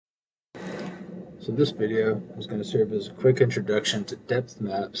So this video is going to serve as a quick introduction to depth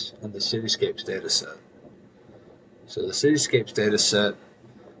maps in the Cityscapes dataset. So the Cityscapes dataset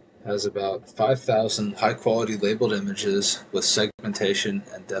has about 5,000 high-quality labeled images with segmentation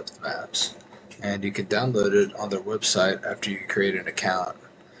and depth maps, and you can download it on their website after you create an account.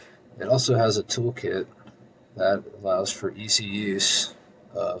 It also has a toolkit that allows for easy use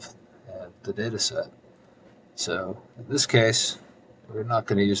of the dataset. So in this case, we're not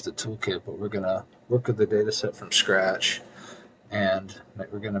going to use the toolkit, but we're going to work with the dataset from scratch, and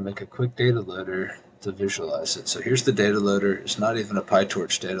we're going to make a quick data loader to visualize it. So here's the data loader. It's not even a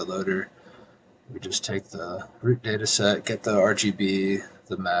PyTorch data loader. We just take the root dataset, get the RGB,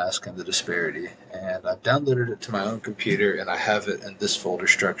 the mask, and the disparity, and I've downloaded it to my own computer, and I have it in this folder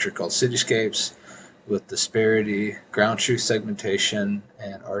structure called Cityscapes with disparity, ground truth segmentation,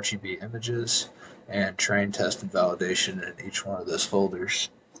 and RGB images, and train, test, and validation in each one of those folders.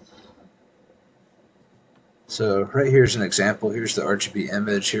 So right here is an example. Here's the RGB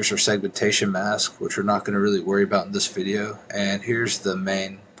image. Here's our segmentation mask, which we're not going to really worry about in this video. And here's the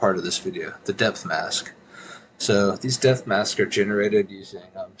main part of this video, the depth mask. So these depth masks are generated using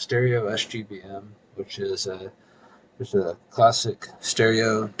stereo SGBM, which is a classic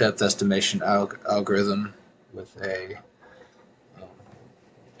stereo depth estimation algorithm with a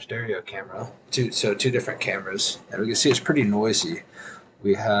stereo camera, two different cameras, and we can see it's pretty noisy.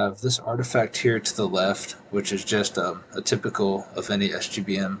 We have this artifact here to the left, which is just a typical of any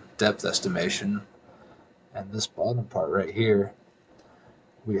SGBM depth estimation, and this bottom part right here,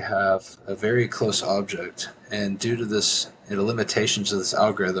 we have a very close object, and due to this limitations of this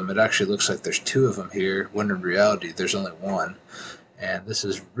algorithm, it actually looks like there's two of them here, when in reality there's only one, and this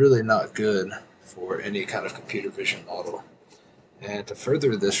is really not good for any kind of computer vision model. And to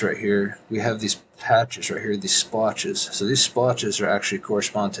further this right here, we have these patches right here, these splotches. So these splotches are actually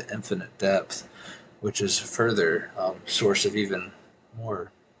correspond to infinite depth, which is a further source of even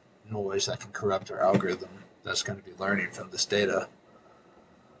more noise that can corrupt our algorithm that's going to be learning from this data.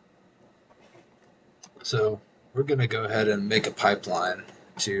 So we're going to go ahead and make a pipeline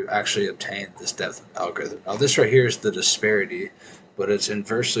to actually obtain this depth algorithm. Now this right here is the disparity, but it's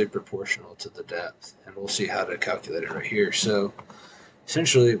inversely proportional to the depth, and we'll see how to calculate it right here. So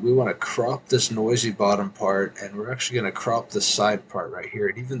essentially, we want to crop this noisy bottom part, and we're actually going to crop this side part right here,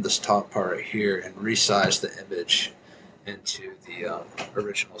 and even this top part right here, and resize the image into the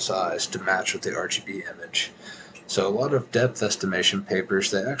original size to match with the RGB image. So a lot of depth estimation papers,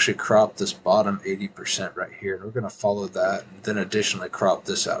 they actually crop this bottom 80% right here, and we're going to follow that, and then additionally crop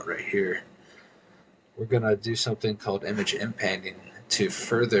this out right here. We're going to do something called image inpainting to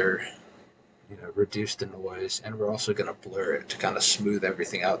further reduce the noise, and we're also going to blur it to kind of smooth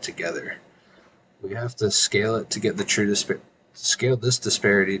everything out together. We have to scale it to get the true scale this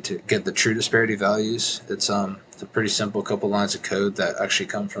disparity to get the true disparity values. It's a pretty simple couple lines of code that actually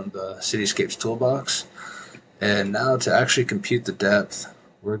come from the Cityscapes toolbox. And now to actually compute the depth,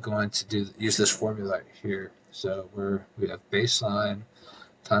 we're going to use this formula right here. So we have baseline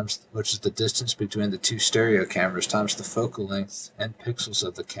times, which is the distance between the two stereo cameras, times the focal length and pixels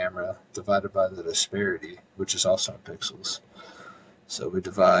of the camera, divided by the disparity, which is also in pixels. So we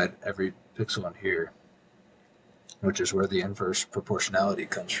divide every pixel in here, which is where the inverse proportionality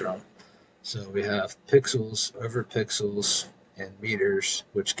comes from. So we have pixels over pixels in meters,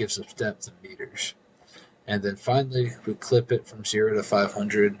 which gives us depth in meters. And then finally, we clip it from 0 to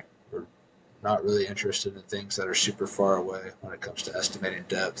 500. We're not really interested in things that are super far away when it comes to estimating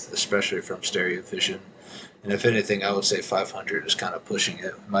depth, especially from stereo vision. And if anything, I would say 500 is kind of pushing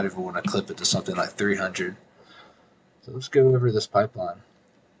it. We might even want to clip it to something like 300. So let's go over this pipeline.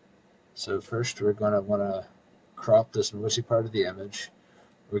 So first, we're going to want to crop this noisy part of the image.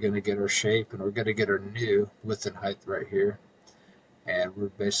 We're going to get our shape, and we're going to get our new width and height right here. And we're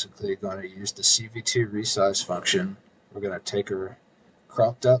basically going to use the CV2 resize function. We're going to take our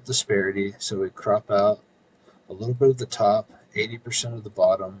cropped out disparity, so we crop out a little bit of the top, 80% of the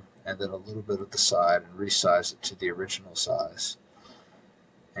bottom, and then a little bit of the side, and resize it to the original size.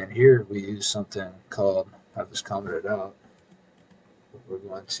 And here we use something called, I have this commented out, we're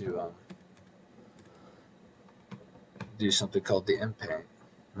going to do something called the inpaint.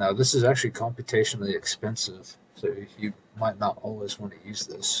 Now this is actually computationally expensive, so you might not always want to use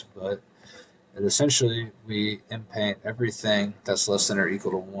this, but essentially we inpaint everything that's less than or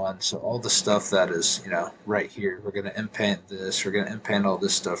equal to 1. So all the stuff that is, right here, we're going to inpaint this, we're going to inpaint all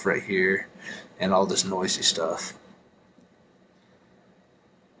this stuff right here, and all this noisy stuff.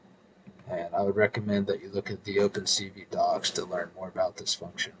 And I would recommend that you look at the OpenCV docs to learn more about this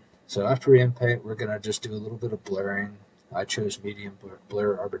function. So after we inpaint, we're going to just do a little bit of blurring. I chose medium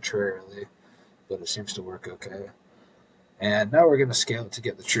blur arbitrarily, but it seems to work okay. And now we're going to scale it to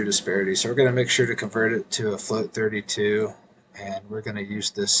get the true disparity. So we're going to make sure to convert it to a float 32, and we're going to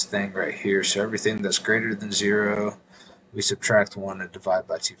use this thing right here. So everything that's greater than 0, we subtract 1 and divide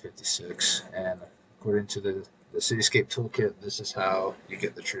by 256. And according to the Cityscape toolkit, this is how you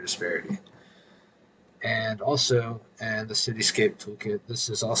get the true disparity. And also, in the Cityscape toolkit, this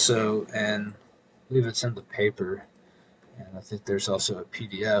is also in, I believe it's in the paper, and I think there's also a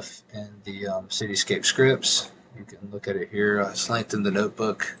PDF in the Cityscape scripts. You can look at it here. It's linked in the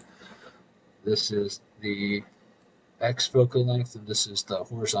notebook. This is the X focal length, and this is the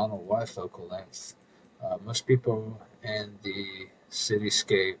horizontal Y focal length. Most people in the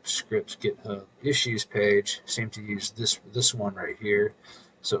Cityscape scripts GitHub issues page seem to use this one right here.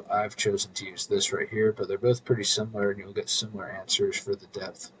 So I've chosen to use this right here, but they're both pretty similar, and you'll get similar answers for the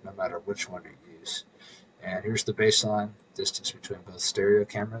depth no matter which one you use. And here's the baseline distance between both stereo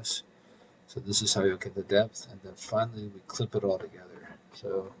cameras. So this is how you'll get the depth, and then finally we clip it all together.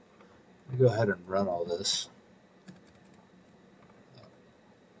 So let me go ahead and run all this.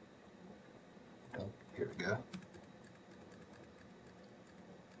 Oh, here we go.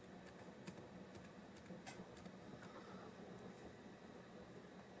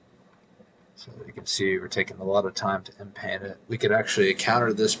 So you can see we're taking a lot of time to inpaint it. We could actually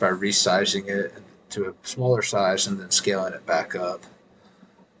counter this by resizing it to a smaller size and then scaling it back up.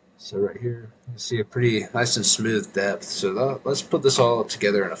 So right here, you can see a pretty nice and smooth depth. So let's put this all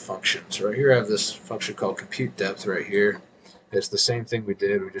together in a function. So right here I have this function called compute depth right here. It's the same thing we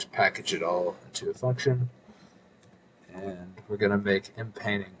did, we just package it all into a function. And we're going to make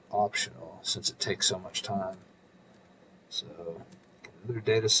inpainting optional since it takes so much time. So another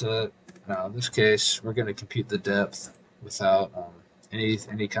data set. Now in this case, we're going to compute the depth without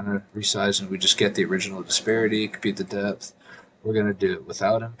any kind of resizing. We just get the original disparity, compute the depth. We're going to do it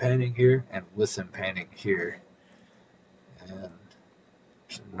without inpainting here and with inpainting here. And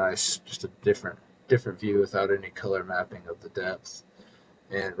it's a nice, just a different view without any color mapping of the depth.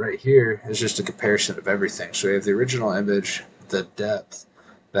 And right here is just a comparison of everything. So we have the original image, the depth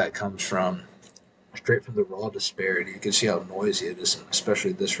that comes from straight from the raw disparity. You can see how noisy it is,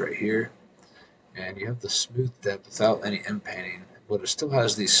 especially this right here. And you have the smooth depth without any inpainting, but it still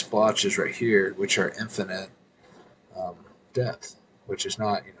has these splotches right here, which are infinite depth, which is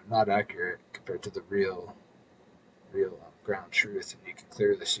not not accurate compared to the real ground truth. And you can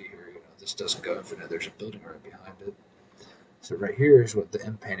clearly see here, this doesn't go infinite. There's a building right behind it. So right here is what the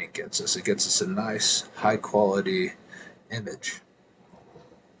inpainting gets us. It gets us a nice, high quality image.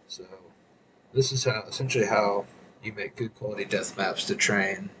 So this is essentially how you make good quality depth maps to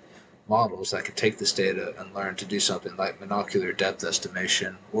train models that can take this data and learn to do something like monocular depth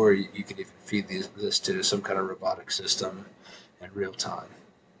estimation, or you can even feed this to some kind of robotic system in real time.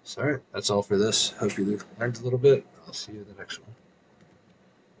 So all right, that's all for this. Hope you learned a little bit. I'll see you in the next one.